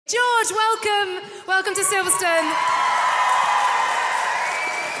George, welcome. Welcome to Silverstone.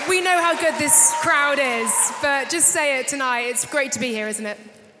 We know how good this crowd is, but just say it tonight. It's great to be here, isn't it?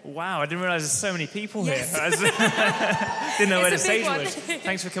 Wow, I didn't realise there's so many people here. Yes. Didn't know where the stage was.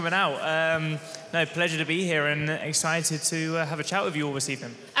 Thanks for coming out. No, pleasure to be here and excited to have a chat with you all this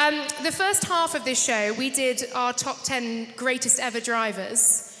evening. The first half of this show, we did our top 10 greatest ever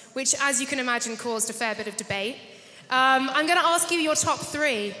drivers, which, as you can imagine, caused a fair bit of debate. I'm going to ask you your top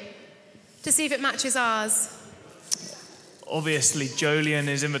 3 to see if it matches ours. Obviously, Jolyon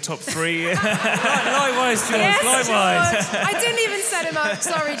is in the top 3. Likewise, George, Yes, likewise. George. I didn't even set him up.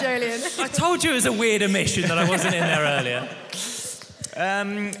 Sorry, Jolyon. I told you it was a weird omission that I wasn't in there earlier.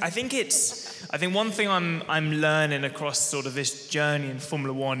 I think one thing I'm learning across sort of this journey in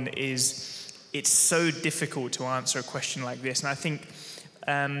Formula One is it's so difficult to answer a question like this. And I think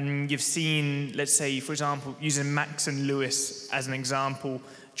you've seen, let's say, for example, using Max and Lewis as an example,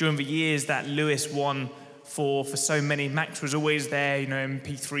 during the years that Lewis won for so many, Max was always there, in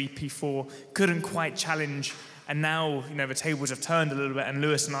P3, P4, couldn't quite challenge. And now, the tables have turned a little bit, and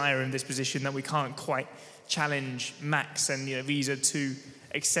Lewis and I are in this position that we can't quite challenge Max. And, these are two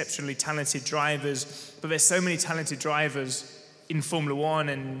exceptionally talented drivers. But there's so many talented drivers in Formula One,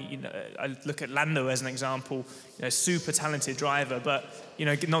 and, I look at Lando as an example, super talented driver, but,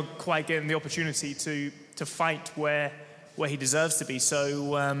 not quite getting the opportunity to fight where he deserves to be.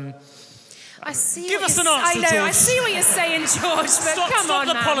 So, I see. Give us an answer, I know. George. I see what you're saying, George. But come on,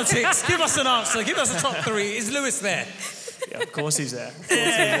 the man. politics. Give us an answer. Give us a top 3. Is Lewis there? Yeah, of course he's there.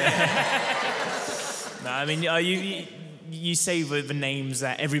 No, I mean, you say the names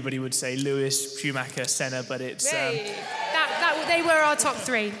that everybody would say: Lewis, Schumacher, Senna, but it's. They were our top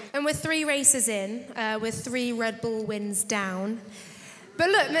 3, and we're 3 races in, with 3 Red Bull wins down. But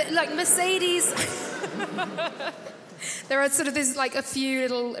look, like Mercedes. There are there's a few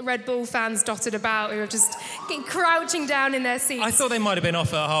little Red Bull fans dotted about who are just crouching down in their seats. I thought they might have been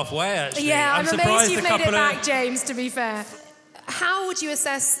off at halfway, actually. Yeah, I'm amazed you've made it back, of... James, to be fair. How would you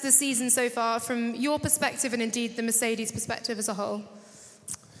assess the season so far from your perspective and indeed the Mercedes perspective as a whole?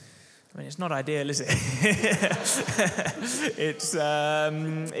 I mean, it's not ideal, is it? It's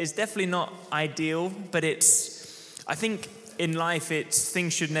definitely not ideal, but I think in life,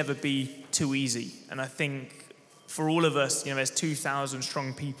 things should never be too easy. And I think for all of us, there's 2,000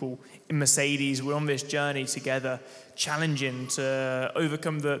 strong people in Mercedes. We're on this journey together, challenging to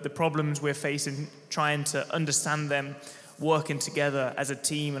overcome the problems we're facing, trying to understand them, working together as a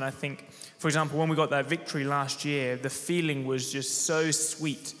team. And I think, for example, when we got that victory last year, the feeling was just so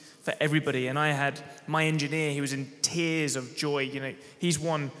sweet for everybody. And I had my engineer, he was in tears of joy. He's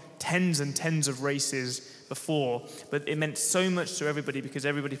won tens and tens of races before, but it meant so much to everybody because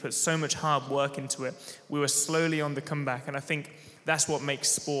everybody put so much hard work into it. We were slowly on the comeback, and I think that's what makes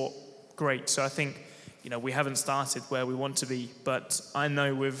sport great. So I think, we haven't started where we want to be, but I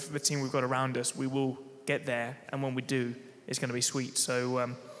know with the team we've got around us, we will get there, and when we do, it's going to be sweet.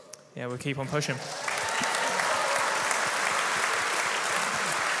 So, we'll keep on pushing.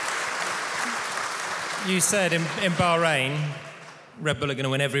 You said in Bahrain, Red Bull are going to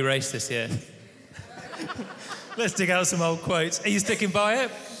win every race this year. Let's dig out some old quotes. Are you sticking by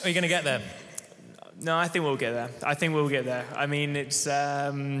it? Or are you going to get there? No, I think we'll get there. I mean, it's...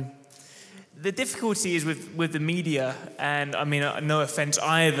 the difficulty is with the media, and I mean, no offence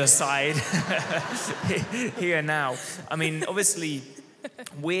either side here now. I mean, obviously,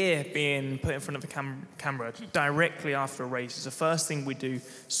 we're being put in front of the camera directly after a race. It's the first thing we do.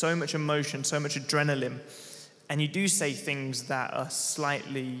 So much emotion, so much adrenaline. And you do say things that are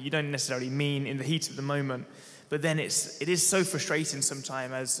slightly, you don't necessarily mean in the heat of the moment. But then it is so frustrating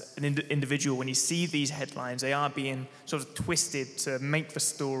sometimes as an individual when you see these headlines. They are being sort of twisted to make the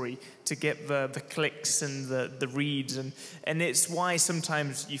story, to get the clicks and the reads. And it's why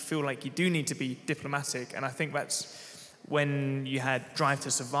sometimes you feel like you do need to be diplomatic. And I think that's when you had Drive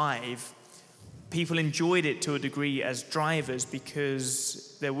to Survive. People enjoyed it to a degree as drivers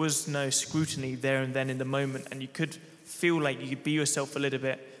because there was no scrutiny there and then in the moment. And you could feel like you could be yourself a little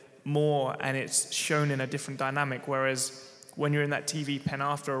bit more, and it's shown in a different dynamic. Whereas when you're in that TV pen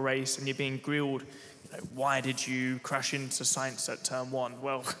after a race and you're being grilled, why did you crash into Sainz at turn 1?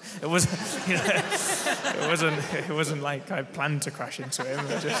 Well, it wasn't, it wasn't like I planned to crash into him.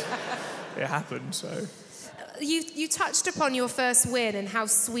 It happened. So. You touched upon your first win and how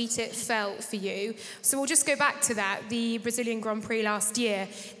sweet it felt for you. So we'll just go back to that, the Brazilian Grand Prix last year.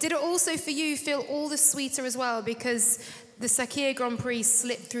 Did it also for you feel all the sweeter as well because the Sakir Grand Prix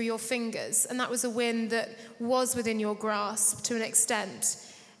slipped through your fingers, and that was a win that was within your grasp to an extent?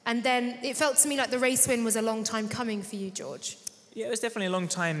 And then it felt to me like the race win was a long time coming for you, George. Yeah, it was definitely a long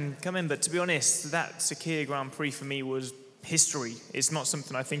time coming, but to be honest, that Sakhir Grand Prix for me was history. It's not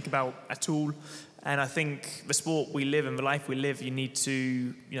something I think about at all. And I think the sport we live and the life we live, you need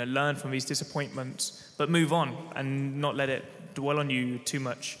to learn from these disappointments, but move on and not let it dwell on you too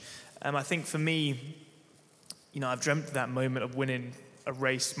much. I think for me, I've dreamt of that moment of winning a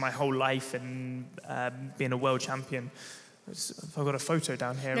race my whole life and being a world champion. I've got a photo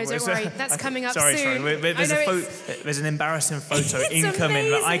down here. No, don't worry. That's coming up soon. Sorry. There's an embarrassing photo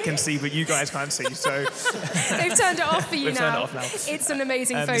incoming that I can see, but you guys can't see. So they've turned it off for you now. Turned it off now. It's an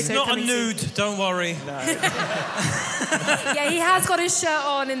amazing photo. It's not a nude. Soon. Don't worry. No. Yeah, he has got his shirt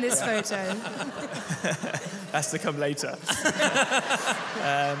on in this photo. That's to come later.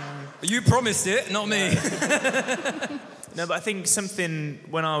 You promised it, not me. No, but I think something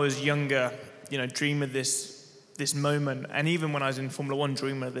when I was younger, dream of this moment, and even when I was in Formula One,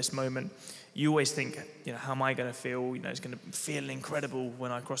 dreaming of this moment, you always think, how am I going to feel? It's going to feel incredible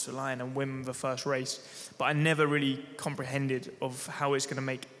when I cross the line and win the first race. But I never really comprehended of how it's going to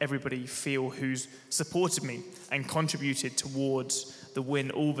make everybody feel who's supported me and contributed towards the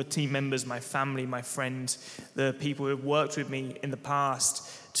win. All the team members, my family, my friends, the people who have worked with me in the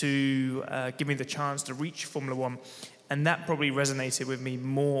past to give me the chance to reach Formula One. And that probably resonated with me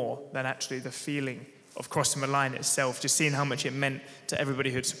more than actually the feeling of crossing the line itself, just seeing how much it meant to everybody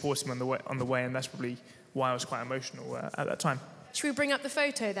who had supported me on the way, and that's probably why I was quite emotional at that time. Should we bring up the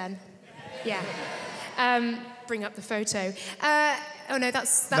photo then? Yeah. Bring up the photo. Oh no,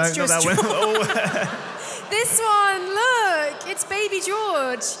 that's just George. This one, look, it's baby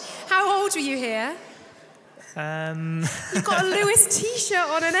George. How old were you here? You've got a Lewis t-shirt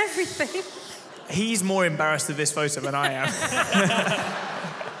on and everything. He's more embarrassed of this photo than I am.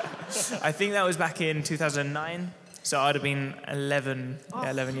 I think that was back in 2009, so I'd have been 11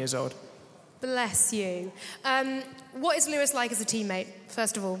 years old. Bless you. What is Lewis like as a teammate,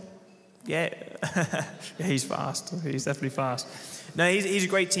 first of all? Yeah, he's fast. He's definitely fast. No, he's a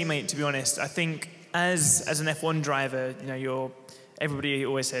great teammate, to be honest. I think as an F1 driver, everybody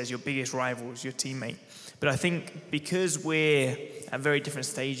always says your biggest rival is your teammate. But I think because we're at very different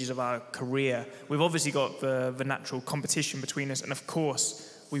stages of our career, we've obviously got the natural competition between us, and of course,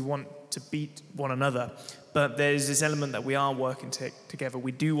 we want to beat one another. But there's this element that we are working together.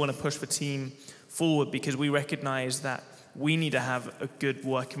 We do want to push the team forward because we recognize that we need to have a good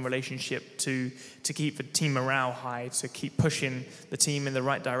working relationship to keep the team morale high, to keep pushing the team in the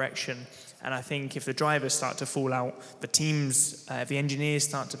right direction. And I think if the drivers start to fall out, the teams, the engineers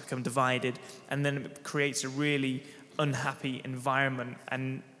start to become divided, and then it creates a really unhappy environment.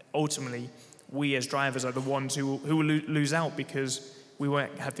 And ultimately, we as drivers are the ones who will lose out because we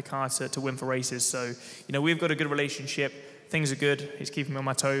won't have the car to win for races. So, we've got a good relationship. Things are good. He's keeping me on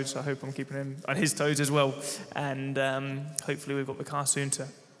my toes. I hope I'm keeping him on his toes as well. And hopefully we've got the car soon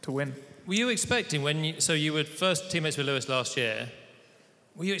to win. Were you expecting you were first teammates with Lewis last year,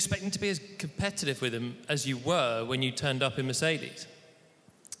 were you expecting to be as competitive with him as you were when you turned up in Mercedes?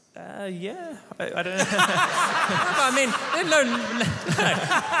 Yeah. I don't know. I mean, no,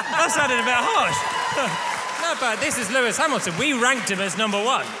 that sounded a bit harsh. No, but this is Lewis Hamilton. We ranked him as number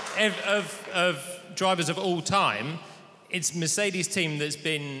one of drivers of all time. It's Mercedes' team that's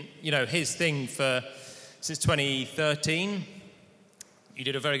been, his thing since 2013. You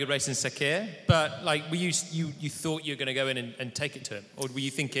did a very good race in Sakhir, but were you thought you were going to go in and take it to him, or were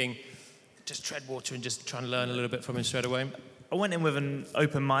you thinking just tread water and just try and learn a little bit from him straight away? I went in with an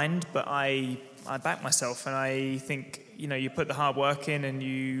open mind, but I backed myself, and I think you put the hard work in, and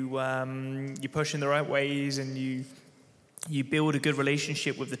you push in the right ways, and you build a good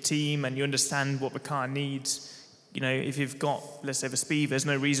relationship with the team, and you understand what the car needs. If you've got, let's say, the speed, there's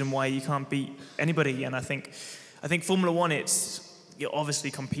no reason why you can't beat anybody. And I think Formula One, you're obviously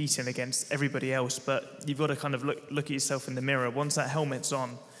competing against everybody else, but you've got to kind of look at yourself in the mirror. Once that helmet's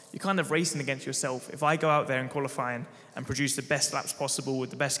on, you're kind of racing against yourself. If I go out there in qualifying and produce the best laps possible with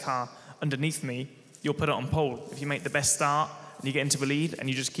the best car underneath me, you'll put it on pole. If you make the best start and you get into the lead and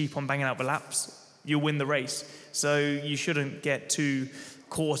you just keep on banging out the laps, you'll win the race. So you shouldn't get too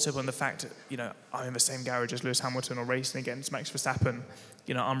caught up on the fact that, I'm in the same garage as Lewis Hamilton or racing against Max Verstappen.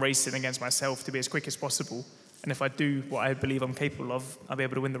 I'm racing against myself to be as quick as possible. And if I do what I believe I'm capable of, I'll be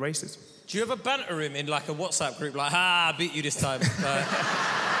able to win the races. Do you ever banter him in a WhatsApp group I beat you this time?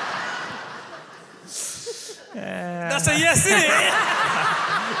 That's a yes, isn't it?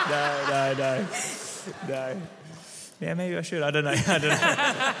 No. Yeah, maybe I should. I don't know.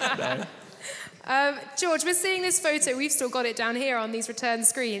 No. George, we're seeing this photo. We've still got it down here on these return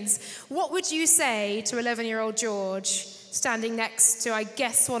screens. What would you say to 11-year-old George standing next to, I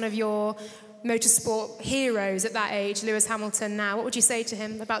guess, one of your motorsport heroes at that age, Lewis Hamilton now. What would you say to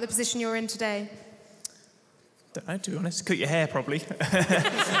him about the position you're in today? Don't know, to be honest. Cut your hair, probably.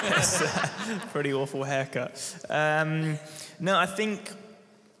 It's a pretty awful haircut. No, I think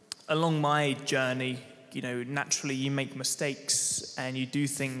along my journey, you know, naturally you make mistakes and you do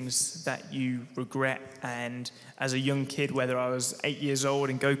things that you regret. And as a young kid, whether I was 8 years old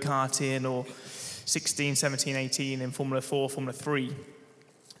in go-karting or 16, 17, 18 in Formula 4, Formula 3,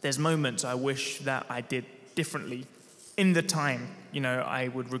 there's moments I wish that I did differently. In the time, you know, I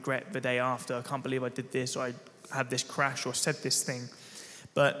would regret the day after. I can't believe I did this, or I had this crash or said this thing.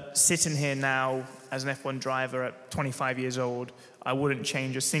 But sitting here now as an F1 driver at 25 years old, I wouldn't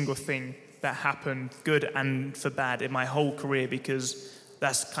change a single thing that happened, good and for bad, in my whole career, because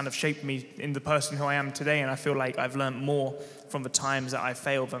that's kind of shaped me in the person who I am today. And I feel like I've learned more from the times that I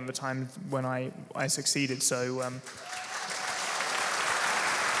failed than the times when I succeeded. So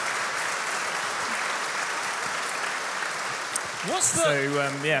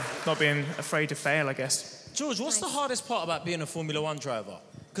not being afraid to fail, I guess. George, what's the hardest part about being a Formula One driver?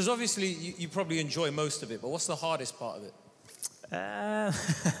 Because obviously you probably enjoy most of it, but what's the hardest part of it?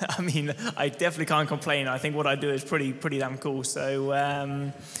 I mean, I definitely can't complain. I think what I do is pretty damn cool. So,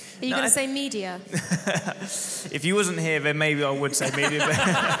 are you going to say media? If you wasn't here, then maybe I would say media.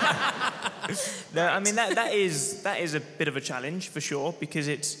 No, I mean that is a bit of a challenge for sure, because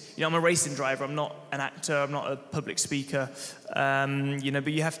it's, you know, I'm a racing driver. I'm not an actor. I'm not a public speaker. You know,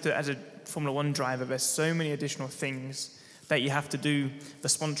 but you have to, as a Formula One driver, there's so many additional things that you have to do, the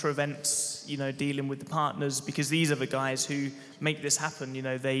sponsor events, you know, dealing with the partners, because these are the guys who make this happen. You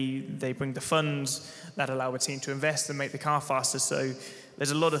know, they bring the funds that allow a team to invest and make the car faster. So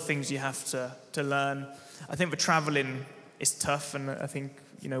there's a lot of things you have to learn. I think the traveling is tough, and I think,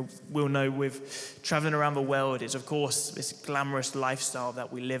 you know, we'll know with traveling around the world, it's of course this glamorous lifestyle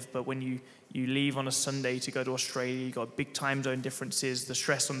that we live, but when you leave on a Sunday to go to Australia, you've got big time zone differences, the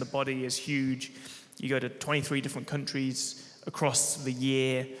stress on the body is huge. You go to 23 different countries across the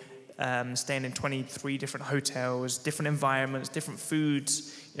year, staying in 23 different hotels, different environments, different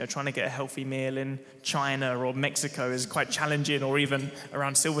foods. You know, trying to get a healthy meal in China or Mexico is quite challenging, or even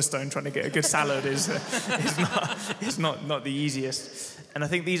around Silverstone, trying to get a good salad is not the easiest. And I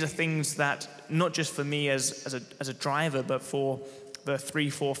think these are things that, not just for me as a driver, but for the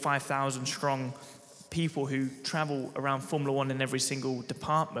 3,000, 4,000, 5,000 strong people who travel around Formula One in every single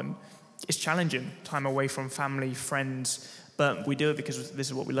department, it's challenging. Time away from family, friends, but we do it because this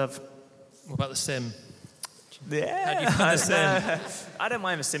is what we love. What about the sim? Yeah, how do you find the sim? I don't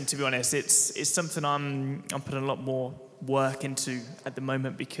mind the sim, to be honest. It's something I'm putting a lot more work into at the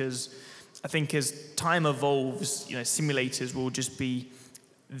moment, because I think as time evolves, you know, simulators will just be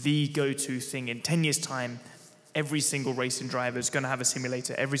the go-to thing. In 10 years' time, every single racing driver is going to have a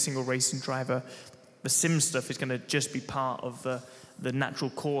simulator. Every single racing driver, the sim stuff is going to just be part of the natural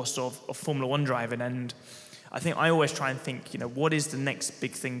course of Formula One driving. And I think I always try and think, you know, what is the next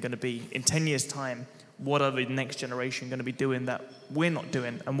big thing going to be? In 10 years' time, what are the next generation going to be doing that we're not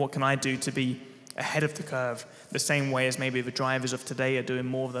doing? And what can I do to be ahead of the curve? The same way as maybe the drivers of today are doing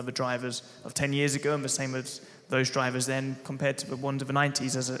more than the drivers of 10 years ago, and the same as those drivers then compared to the ones of the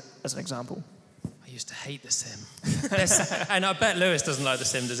 90s as an example. I used to hate the sim. And I bet Lewis doesn't like the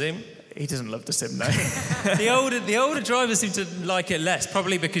sim, does he? He doesn't love the sim, no. The older drivers seem to like it less,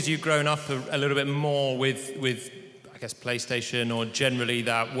 probably because you've grown up a little bit more with I guess PlayStation or generally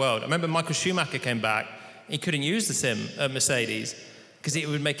that world. I remember Michael Schumacher came back, he couldn't use the sim at Mercedes because it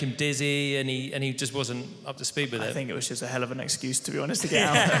would make him dizzy, and he just wasn't up to speed with it. I think it was just a hell of an excuse, to be honest, to get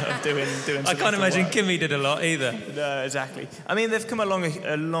out of doing I can't imagine Kimi did a lot either. No, exactly. I mean, they've come along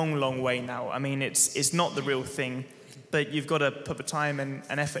a long way now. I mean, it's not the real thing, but you've got to put the time and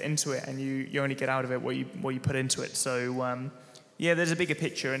effort into it, and you only get out of it what you put into it. So, yeah, there's a bigger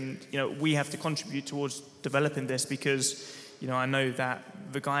picture, and, you know, we have to contribute towards developing this, because, you know, I know that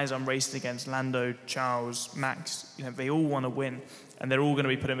the guys I'm racing against, Lando, Charles, Max, you know, they all want to win, and they're all going to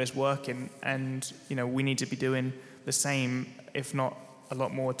be putting this work in, and, you know, we need to be doing the same, if not a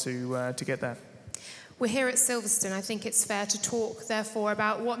lot more, to get there. We're here at Silverstone. I think it's fair to talk, therefore,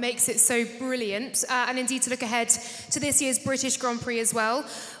 about what makes it so brilliant, and indeed to look ahead to this year's British Grand Prix as well.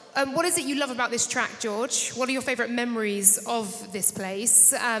 What is it you love about this track, George? What are your favourite memories of this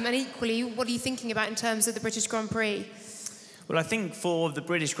place? And equally, what are you thinking about in terms of the British Grand Prix? Well, I think for the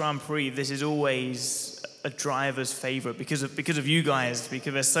British Grand Prix, this is always a driver's favourite because of you guys,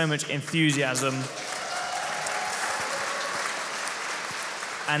 because there's so much enthusiasm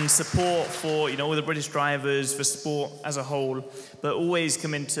and support for, you know, all the British drivers, for sport as a whole. But always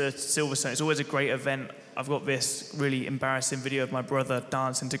come into Silverstone. It's always a great event. I've got this really embarrassing video of my brother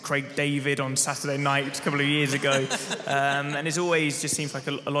dancing to Craig David on Saturday night a couple of years ago. And it's always just seems like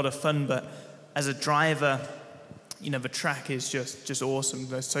a lot of fun. But as a driver, you know, the track is just awesome.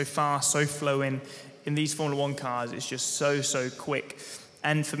 They're so fast, so flowing. In these Formula One cars, it's just so quick.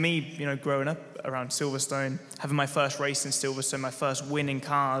 And for me, you know, growing up around Silverstone, having my first race in Silverstone, my first win in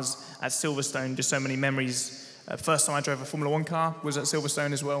cars at Silverstone, just so many memories. First time I drove a Formula One car was at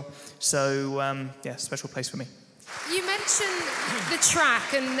Silverstone as well. So, yeah, special place for me. You mentioned the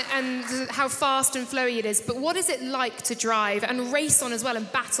track and how fast and flowy it is, but what is it like to drive and race on as well and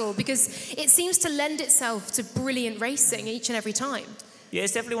battle? Because it seems to lend itself to brilliant racing each and every time. Yeah,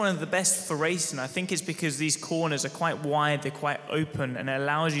 it's definitely one of the best for racing. I think it's because these corners are quite wide, they're quite open, and it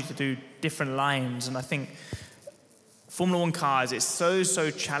allows you to do different lines. And I think Formula One cars, it's so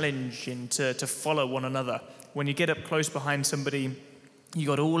challenging to follow one another. When you get up close behind somebody, you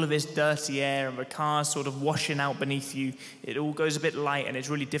got all of this dirty air and the car's sort of washing out beneath you. It all goes a bit light and it's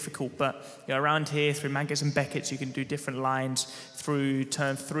really difficult. But you know, around here, through Maggots and Becketts, you can do different lines. Through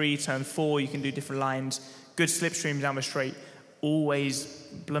turn 3, turn 4, you can do different lines. Good slipstream down the straight. Always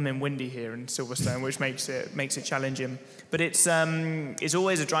blooming windy here in Silverstone, which makes it challenging. But it's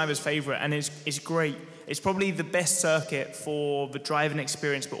always a driver's favourite, and it's great. It's probably the best circuit for the driving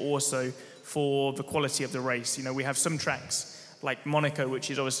experience, but also for the quality of the race. You know, we have some tracks like Monaco,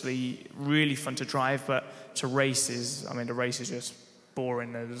 which is obviously really fun to drive, but to race is, I mean, the race is just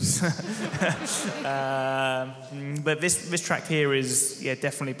boring. But this track here is, yeah,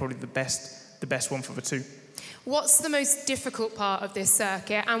 definitely probably the best one for the two. What's the most difficult part of this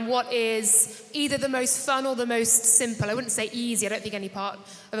circuit, and what is either the most fun or the most simple? I wouldn't say easy. I don't think any part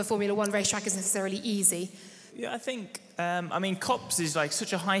of a Formula One racetrack is necessarily easy. Yeah, I think, I mean, Copse is like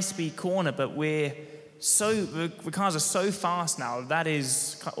such a high-speed corner, but the cars are so fast now, that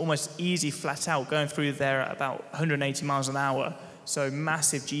is almost easy flat out, going through there at about 180 miles an hour, so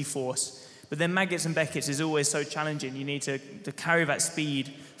massive G-force. But then Maggots and Becketts is always so challenging. You need to carry that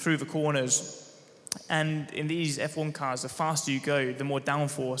speed through the corners. And in these F1 cars, the faster you go, the more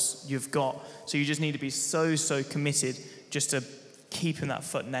downforce you've got. So you just need to be so committed just to keeping that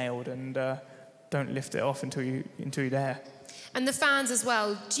foot nailed and don't lift it off until you're there. And the fans as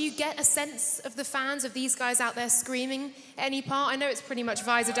well. Do you get a sense of the fans, of these guys out there screaming at any part? I know it's pretty much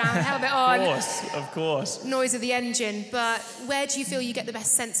visor down, helmet on. Of course. Noise of the engine. But where do you feel you get the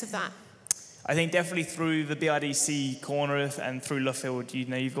best sense of that? I think definitely through the BRDC corner and through Luffield. You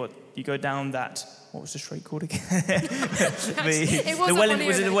know, you go down that. What was the straight called again? Was it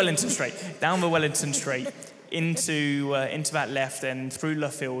the Wellington Straight? Down the Wellington Straight into that left and through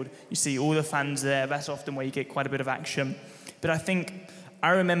Luffield. You see all the fans there. That's often where you get quite a bit of action. But I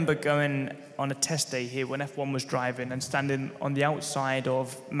remember going on a test day here when F1 was driving and standing on the outside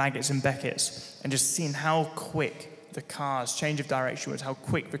of Maggots and Becketts and just seeing how quick the car's change of direction was, how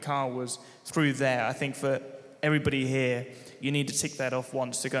quick the car was through there. I think for everybody here, you need to tick that off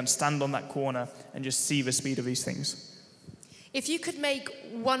once to go and stand on that corner and just see the speed of these things. If you could make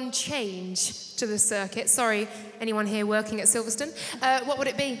one change to the circuit, sorry, anyone here working at Silverstone, what would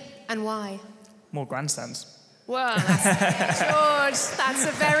it be and why? More grandstands. Well, George, that's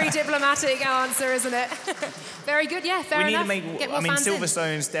a very diplomatic answer, isn't it? Very good, yeah, fair enough.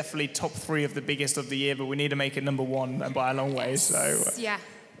 Silverstone's definitely top 3 of the biggest of the year, but we need to make it number 1 and by a long way. So yeah.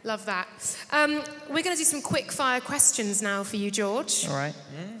 Love that. We're going to do some quick fire questions now for you, George. All right.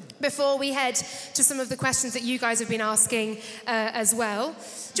 Before we head to some of the questions that you guys have been asking as well.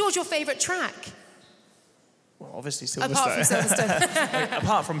 George, your favourite track? Well, obviously Silverstone. Apart from Silverstone.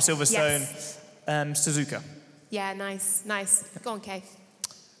 Apart from Silverstone, yes. Suzuka. Yeah, nice. Go on, Kae.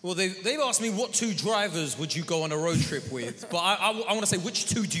 Well, they've asked me what 2 drivers would you go on a road trip with, but I want to say, which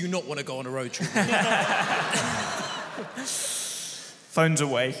 2 do you not want to go on a road trip with? Phones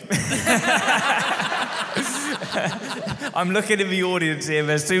away. I'm looking in the audience here.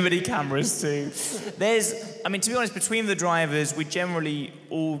 There's too many cameras too. To be honest, between the drivers, we generally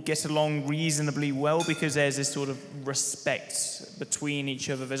all get along reasonably well because there's this sort of respect between each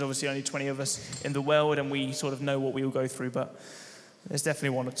other. There's obviously only 20 of us in the world, and we sort of know what we all go through. But there's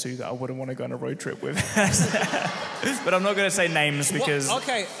definitely 1 or 2 that I wouldn't want to go on a road trip with. But I'm not going to say names because...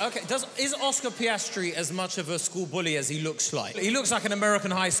 Okay. Is Oscar Piastri as much of a school bully as he looks like? He looks like an American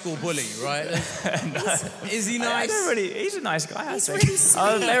high school bully, right? No. Is he nice? He's a nice guy, I think. Really sweet.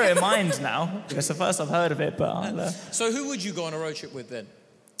 I'll bear it in mind now. It's the first I've heard of it, but I'll... So who would you go on a road trip with then?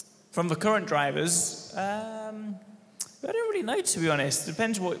 From the current drivers, I don't really know, to be honest.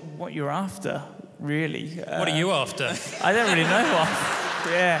 Depends what you're after, really. What are you after? I don't really know what.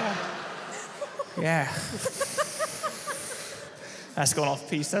 Yeah. That's gone off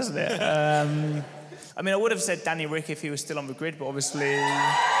piece, hasn't it? I mean, I would have said Danny Rick if he was still on the grid, but obviously...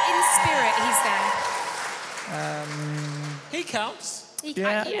 In spirit, he's there. He counts.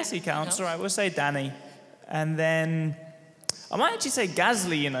 Yes, he counts. All right, we'll say Danny. And then I might actually say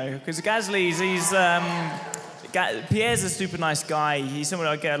Gasly, because Gasly's, Pierre's a super nice guy. He's somebody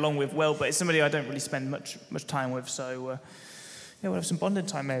I get along with well, but it's somebody I don't really spend much time with. So, we'll have some bonding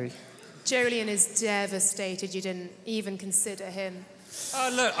time, maybe. Jolyon is devastated you didn't even consider him.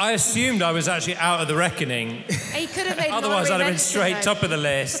 Oh, look, I assumed I was actually out of the reckoning. He could have made Otherwise, I'd have been straight though. top of the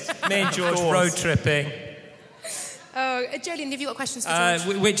list. Me and George road tripping. Oh, Jolyon, have you got questions for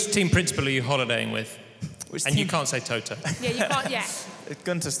George? Which team principal are you holidaying with? And you can't say Toto. Yeah, you can't, yeah.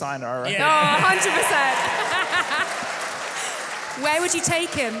 Gunter Steiner, I reckon. Oh, 100%. Where would you take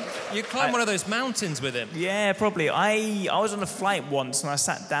him? You climb one of those mountains with him. Yeah, probably. I was on a flight once and I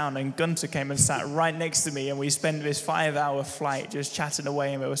sat down and Gunter came and sat right next to me and we spent this 5-hour flight just chatting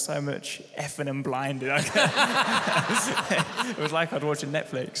away and there was so much effing and blinded. It was like I'd watching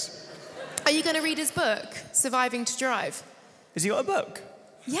Netflix. Are you going to read his book, Surviving to Drive? Has he got a book?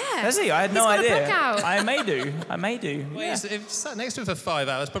 Yeah. Has he? I had no idea. He's got a book out. I may do. Well, he's sat next to him for 5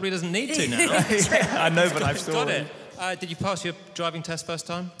 hours, probably doesn't need to now. I know, but I've still got it. Did you pass your driving test first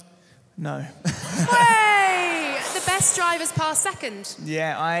time? No. Hey! The best drivers pass second.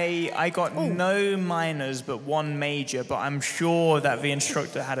 Yeah, I got no minors but one major, but I'm sure that the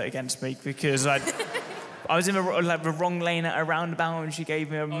instructor had it against me because I was in the wrong lane at a roundabout and she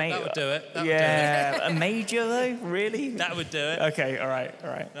gave me a major. That would do it. A major though? Really? That would do it. Okay, all right.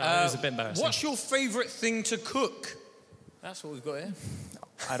 No, it was a bit embarrassing. What's your favourite thing to cook? That's what we've got here.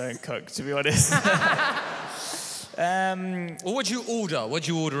 I don't cook, to be honest. Or what'd you order? What'd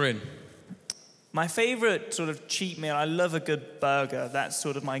you order in? My favourite sort of cheat meal, I love a good burger. That's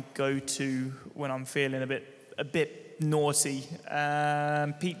sort of my go-to when I'm feeling a bit naughty.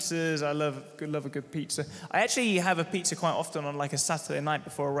 Pizzas, I love a good pizza. I actually have a pizza quite often on like a Saturday night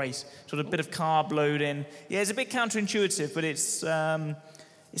before a race. Sort of a bit of carb loading. Yeah, it's a bit counterintuitive, but it's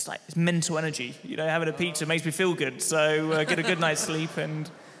mental energy. Having a pizza makes me feel good. So get a good night's sleep and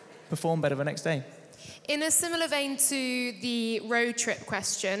perform better the next day. In a similar vein to the road trip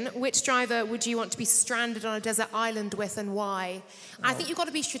question, which driver would you want to be stranded on a desert island with and why? I think you've got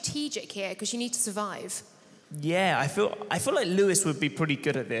to be strategic here because you need to survive. Yeah, I feel like Lewis would be pretty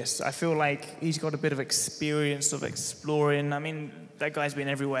good at this. I feel like he's got a bit of experience of exploring. I mean, that guy's been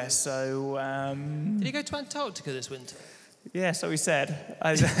everywhere, so... Did he go to Antarctica this winter? Yeah, so he said.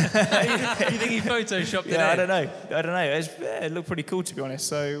 You think he photoshopped it in? I don't know. It looked pretty cool, to be honest.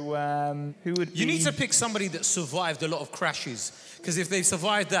 So, who would You need to pick somebody that survived a lot of crashes, because if they've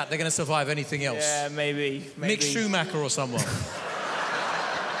survived that, they're going to survive anything else. Yeah, maybe. Mick Schumacher or someone.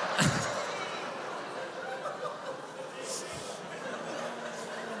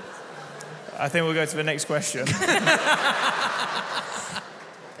 I think we'll go to the next question.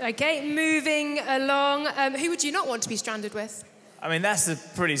 Okay, moving along. Who would you not want to be stranded with? I mean, that's a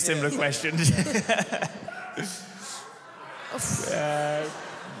pretty similar question.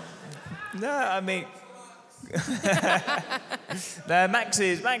 No, I mean... No, Max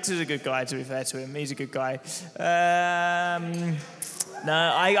is a good guy, to be fair to him. He's a good guy.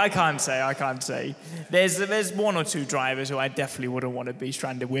 No, I can't say. There's one or two drivers who I definitely wouldn't want to be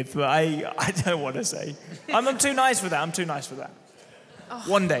stranded with, but I don't want to say. I'm too nice for that. Oh.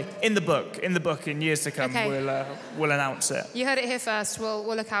 One day, in the book, in years to come, okay. We'll announce it. You heard it here first. We'll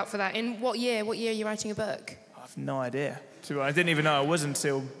look out for that. In what year? What year are you writing a book? I have no idea. I didn't even know I was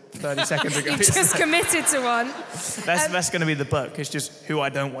until 30 seconds ago. You just committed to one. That's going to be the book. It's just who I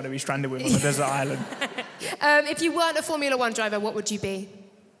don't want to be stranded with on a desert island. If you weren't a Formula One driver, what would you be?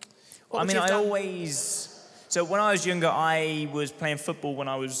 So when I was younger, I was playing football when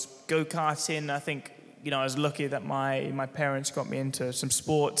I was go-karting. I think, I was lucky that my parents got me into some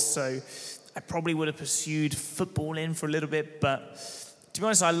sports, so I probably would have pursued footballing for a little bit. But to be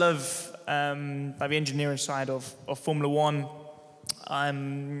honest, I love the engineering side of Formula One.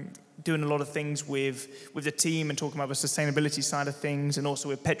 I'm doing a lot of things with the team and talking about the sustainability side of things, and also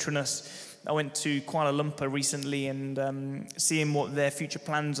with Petronas. I went to Kuala Lumpur recently and seeing what their future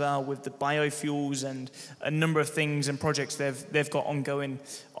plans are with the biofuels and a number of things and projects they've got ongoing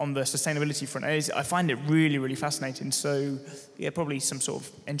on the sustainability front. I find it really, really fascinating. So, yeah, probably some sort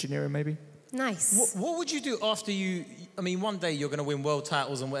of engineering maybe. Nice. What would you do after one day you're going to win world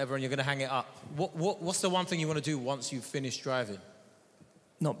titles and whatever and you're going to hang it up. What's the one thing you want to do once you've finished driving?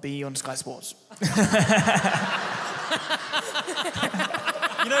 Not be on Sky Sports.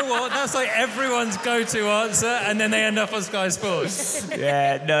 You know what? That's like everyone's go-to answer, and then they end up on Sky Sports.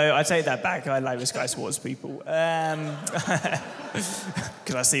 Yeah, no, I take that back. I like the Sky Sports people. Because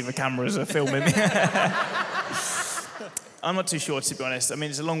I see the cameras are filming me. I'm not too sure, to be honest. I mean,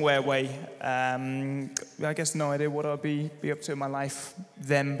 it's a long way away. I guess no idea what I'll be up to in my life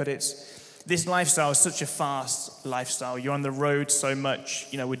then, but this lifestyle is such a fast lifestyle. You're on the road so much.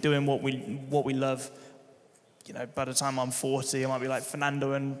 You know, we're doing what we love. You know, by the time I'm 40, I might be like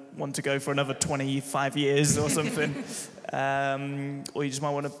Fernando and want to go for another 25 years or something. Or you just might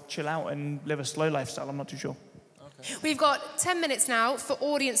want to chill out and live a slow lifestyle. I'm not too sure. Okay. We've got 10 minutes now for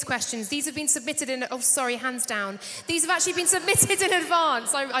audience questions. These have been submitted in... Oh, sorry, hands down. These have actually been submitted in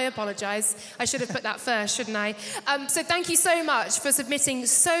advance. I apologise. I should have put that first, shouldn't I? So thank you so much for submitting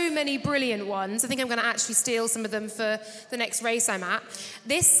so many brilliant ones. I think I'm going to actually steal some of them for the next race I'm at.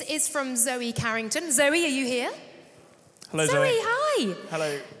 This is from Zoe Carrington. Zoe, are you here? Hello, Zoe. Hi.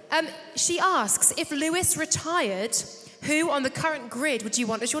 Hello. She asks, if Lewis retired, who on the current grid would you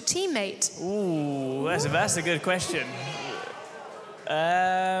want as your teammate? Ooh, that's a good question.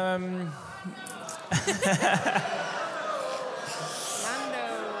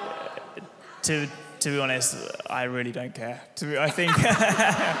 To be honest, I really don't care. I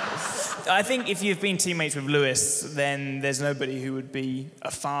think if you've been teammates with Lewis, then there's nobody who would be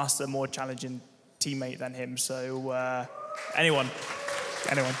a faster, more challenging teammate than him. So anyone.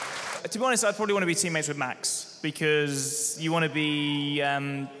 To be honest, I'd probably want to be teammates with Max because you want to be,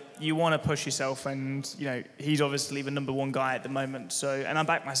 you want to push yourself, and you know he's obviously the #1 guy at the moment. So, and I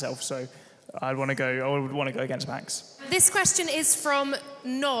back myself, so I would want to go against Max. This question is from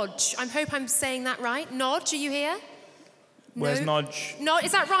Nodge. I hope I'm saying that right. Nodge, are you here? Where's no? Nodge? No,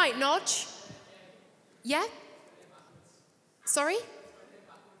 is that right, Nodge? Yeah? Sorry?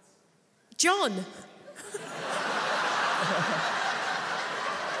 John.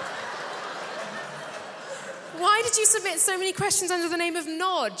 Why did you submit so many questions under the name of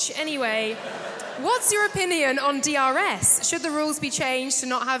Nodge? Anyway, what's your opinion on DRS? Should the rules be changed to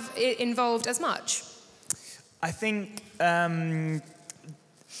not have it involved as much? I think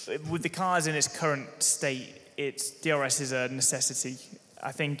with the cars in its current state, DRS is a necessity.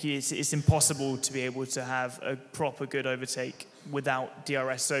 I think it's impossible to be able to have a proper good overtake without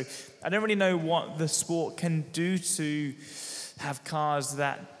DRS. So I don't really know what the sport can do to have cars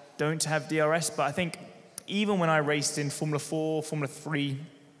that don't have DRS, but I think even when I raced in Formula 4, Formula 3,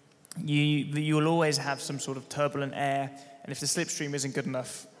 you'll always have some sort of turbulent air, and if the slipstream isn't good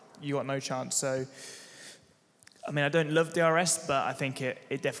enough, you got no chance. So, I mean, I don't love DRS, but I think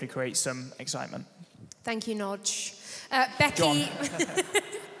it definitely creates some excitement. Thank you, Nodge.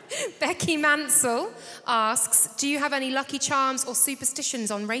 Becky Mansell asks, do you have any lucky charms or superstitions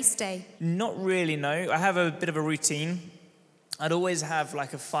on race day? Not really, no. I have a bit of a routine. I'd always have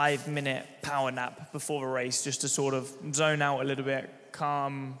like a 5-minute power nap before the race just to sort of zone out a little bit,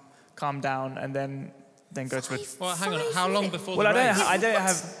 calm down, and then go to it. Well, hang on. How long before the race? Well, I don't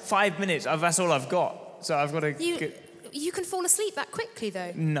have 5 minutes. That's all I've got. So I've got to... You can fall asleep that quickly,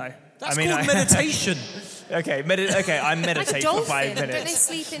 though. No. That's called meditation. Okay, I meditate like for 5 minutes. Don't they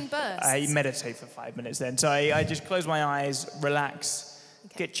sleep in bursts? I meditate for 5 minutes then. So I just close my eyes, relax,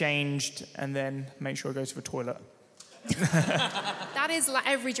 get changed, and then make sure I go to the toilet. That is like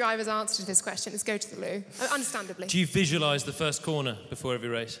every driver's answer to this question, is go to the loo, understandably. Do you visualise the first corner before every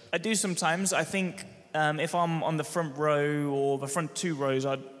race? I do sometimes. I think if I'm on the front row or the front 2 rows,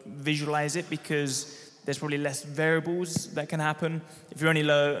 I'd visualise it because there's probably less variables that can happen. If you're only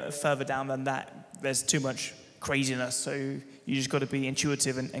further down than that, there's too much craziness. So you just got to be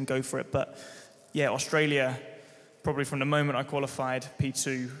intuitive and go for it. But yeah, Australia, probably from the moment I qualified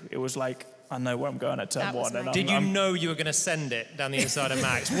P2, it was like, I know where I'm going at turn 1. And Did you know you were going to send it down the inside of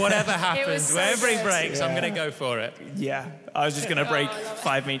Max? Whatever happens, so wherever he good. breaks, I'm going to go for it. Yeah, I was just going to break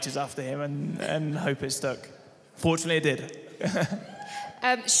 5 meters after him and hope it stuck. Fortunately, it did.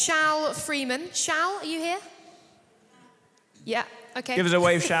 Shal Freeman. Shal, are you here? Yeah, okay. Give us a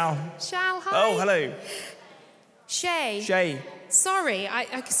wave, Shal. Shal, hi. Oh, hello. Shay. Sorry,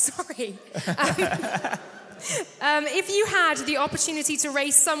 sorry. If you had the opportunity to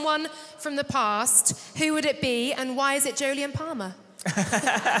race someone from the past, who would it be, and why is it Jolyon Palmer?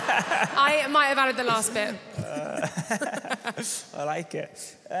 I might have added the last bit. I like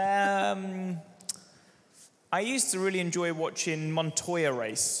it. I used to really enjoy watching Montoya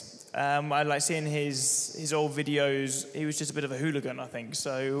race. I like seeing his old videos. He was just a bit of a hooligan, I think.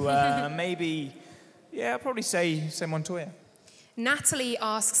 So maybe, yeah, I'd probably say Montoya. Natalie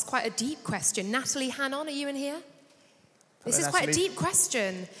asks quite a deep question. Natalie Hannon, are you in here? This is quite a deep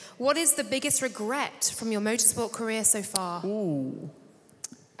question. What is the biggest regret from your motorsport career so far? Ooh.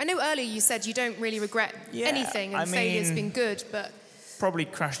 I know earlier you said you don't really regret anything and failure's been good, but... Probably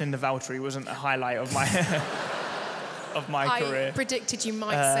crashing into Valtteri wasn't a highlight of my of my career. I predicted you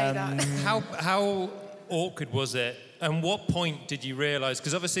might say that. How awkward was it? And what point did you realise?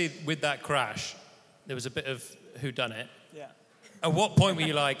 Because obviously with that crash, there was a bit of whodunit. Yeah. At what point were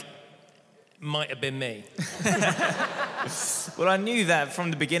you like, might have been me? Well, I knew that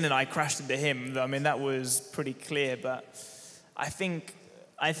from the beginning I crashed into him. I mean, that was pretty clear, but I think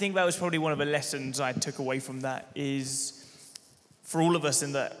that was probably one of the lessons I took away from that is for all of us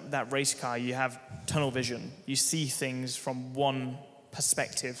in that race car, you have tunnel vision. You see things from one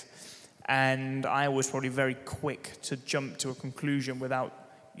perspective. And I was probably very quick to jump to a conclusion without,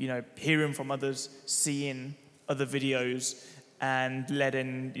 hearing from others, seeing other videos, and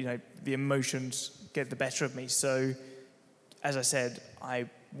letting, the emotions get the better of me. So, as I said, I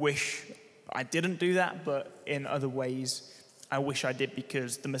wish I didn't do that, but in other ways, I wish I did,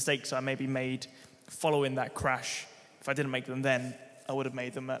 because the mistakes I maybe made following that crash, if I didn't make them then, I would have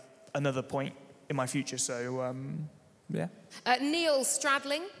made them at another point in my future. So, yeah. Neil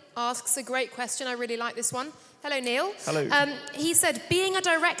Stradling asks a great question. I really like this one. Hello, Neil. Hello. He said, being a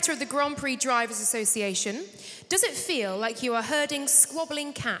director of the Grand Prix Drivers Association, does it feel like you are herding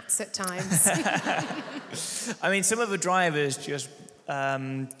squabbling cats at times? I mean, some of the drivers just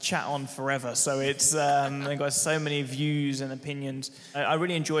chat on forever, so it's they've got so many views and opinions. I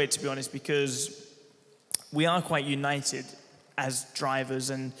really enjoy it, to be honest, because we are quite united as drivers,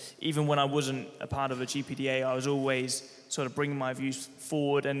 and even when I wasn't a part of a GPDA, I was always sort of bringing my views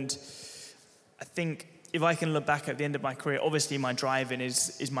forward. And I think if I can look back at the end of my career, obviously my driving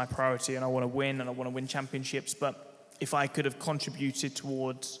is my priority, and I want to win championships. But if I could have contributed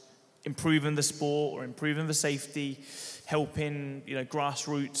towards improving the sport or improving the safety, helping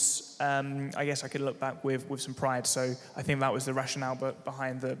grassroots, I guess I could look back with some pride. So I think that was the rationale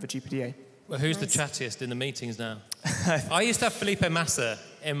behind the GPDA. Well, who's the chattiest in the meetings now? I used to have Felipe Massa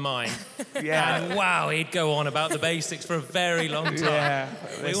in mind. Yeah. And wow, he'd go on about the basics for a very long time. Yeah.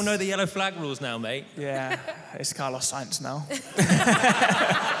 We all know the yellow flag rules now, mate. Yeah, it's Carlos Sainz now.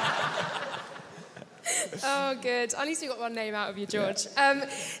 Oh, good. At least you got one name out of you, George. Yeah.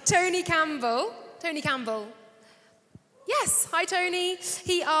 Tony Campbell. Yes, hi, Tony.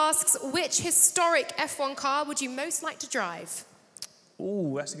 He asks, which historic F1 car would you most like to drive?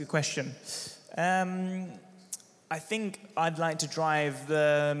 Ooh, that's a good question. I think I'd like to drive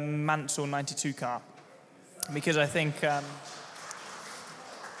the Mansell 92 car, because I think...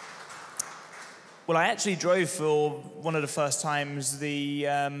 well, I actually drove for one of the first times the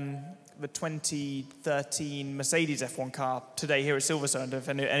 2013 Mercedes F1 car today here at Silverstone, if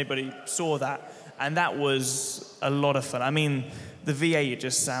anybody saw that. And that was a lot of fun. I mean, the V8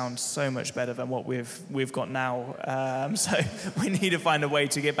 just sounds so much better than what we've got now. So we need to find a way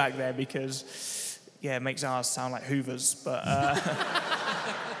to get back there, because, yeah, it makes ours sound like Hoovers. But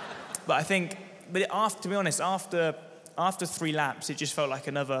but I think, to be honest, after 3 laps, it just felt like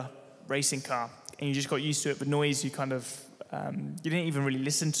another racing car, and you just got used to it. The noise you kind of you didn't even really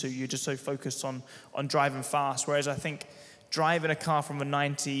listen to. You're just so focused on driving fast. Whereas I think driving a car from the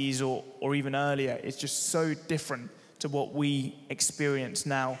 90s or even earlier is just so different to what we experience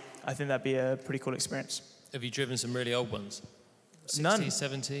now. I think that'd be a pretty cool experience. Have you driven some really old ones? 60s, None.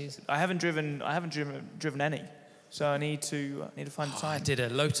 70s? I haven't driven any. So I need to find the time. I did a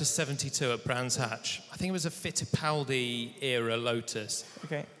Lotus 72 at Brands Hatch. I think it was a Fittipaldi era Lotus.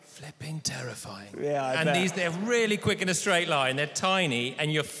 Okay. Flipping terrifying. Yeah, I and bet. they're really quick in a straight line. They're tiny,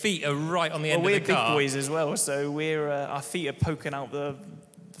 and your feet are right on the end of the car. We're big boys as well, so our feet are poking out the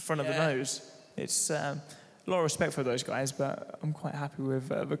front of the nose. It's a lot of respect for those guys, but I'm quite happy with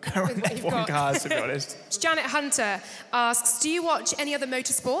the current F1 cars, to be honest. Janet Hunter asks, do you watch any other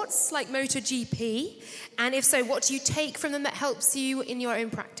motorsports, like MotoGP? And if so, what do you take from them that helps you in your own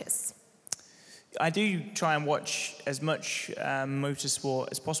practice? I do try and watch as much motorsport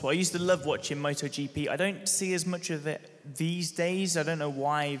as possible. I used to love watching MotoGP. I don't see as much of it these days. I don't know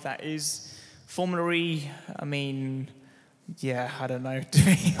why that is. Formula E, I mean, yeah, I don't know, to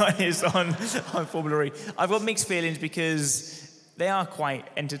be honest, on Formula E. I've got mixed feelings, because they are quite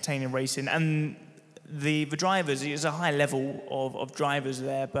entertaining racing, and the drivers, there's a high level of drivers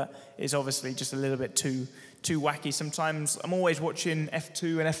there, but it's obviously just a little bit too wacky sometimes. I'm always watching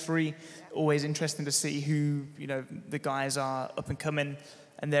F2 and F3, always interesting to see who the guys are up and coming,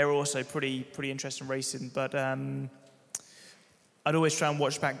 and they're also pretty interesting racing. But I'd always try and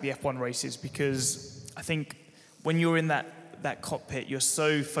watch back the F1 races, because I think when you're in that cockpit, you're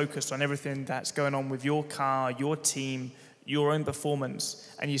so focused on everything that's going on with your car, your team, your own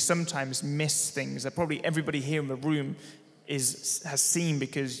performance, and you sometimes miss things that probably everybody here in the room has seen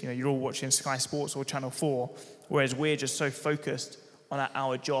because you're all watching Sky Sports or Channel 4, whereas we're just so focused on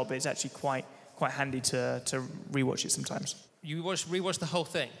our job. It's actually quite handy to rewatch it sometimes. You rewatch the whole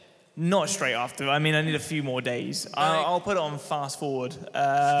thing? Not straight after. I mean, I need a few more days. I'll put it on fast forward.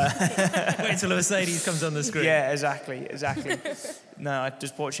 Wait till a Mercedes comes on the screen. Yeah, exactly. No, I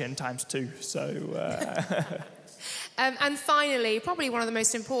just watch it in times 2. So. And finally, probably one of the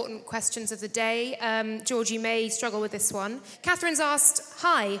most important questions of the day. George, you may struggle with this one. Catherine's asked,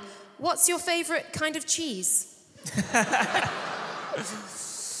 "Hi, what's your favourite kind of cheese?"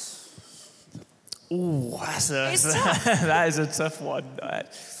 Ooh, that is a tough one.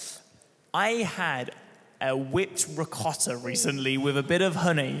 I had a whipped ricotta recently with a bit of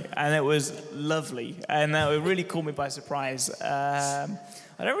honey, and it was lovely, and that really caught me by surprise. I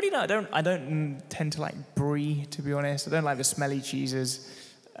don't really know. I don't tend to like brie, to be honest. I don't like the smelly cheeses.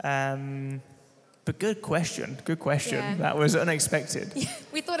 But good question. Yeah. That was unexpected. Yeah,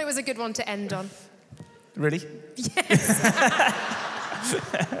 we thought it was a good one to end on. Really? Yes.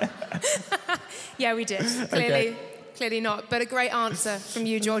 Yeah, we did. Clearly not. But a great answer from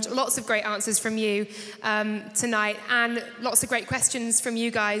you, George. Lots of great answers from you tonight, and lots of great questions from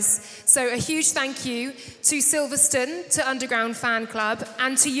you guys. So a huge thank you to Silverstone, to Underground Fan Club,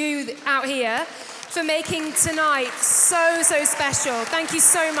 and to you out here for making tonight so special. Thank you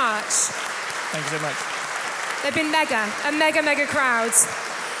so much. Thank you so much. They've been mega crowd.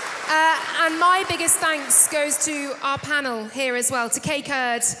 And my biggest thanks goes to our panel here as well, to Kae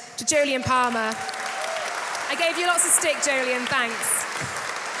Kurd, to Jolyon Palmer. I gave you lots of stick, Jolyon, thanks.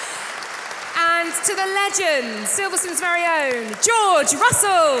 And to the legend, Silverstone's very own, George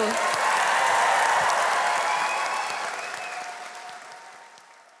Russell.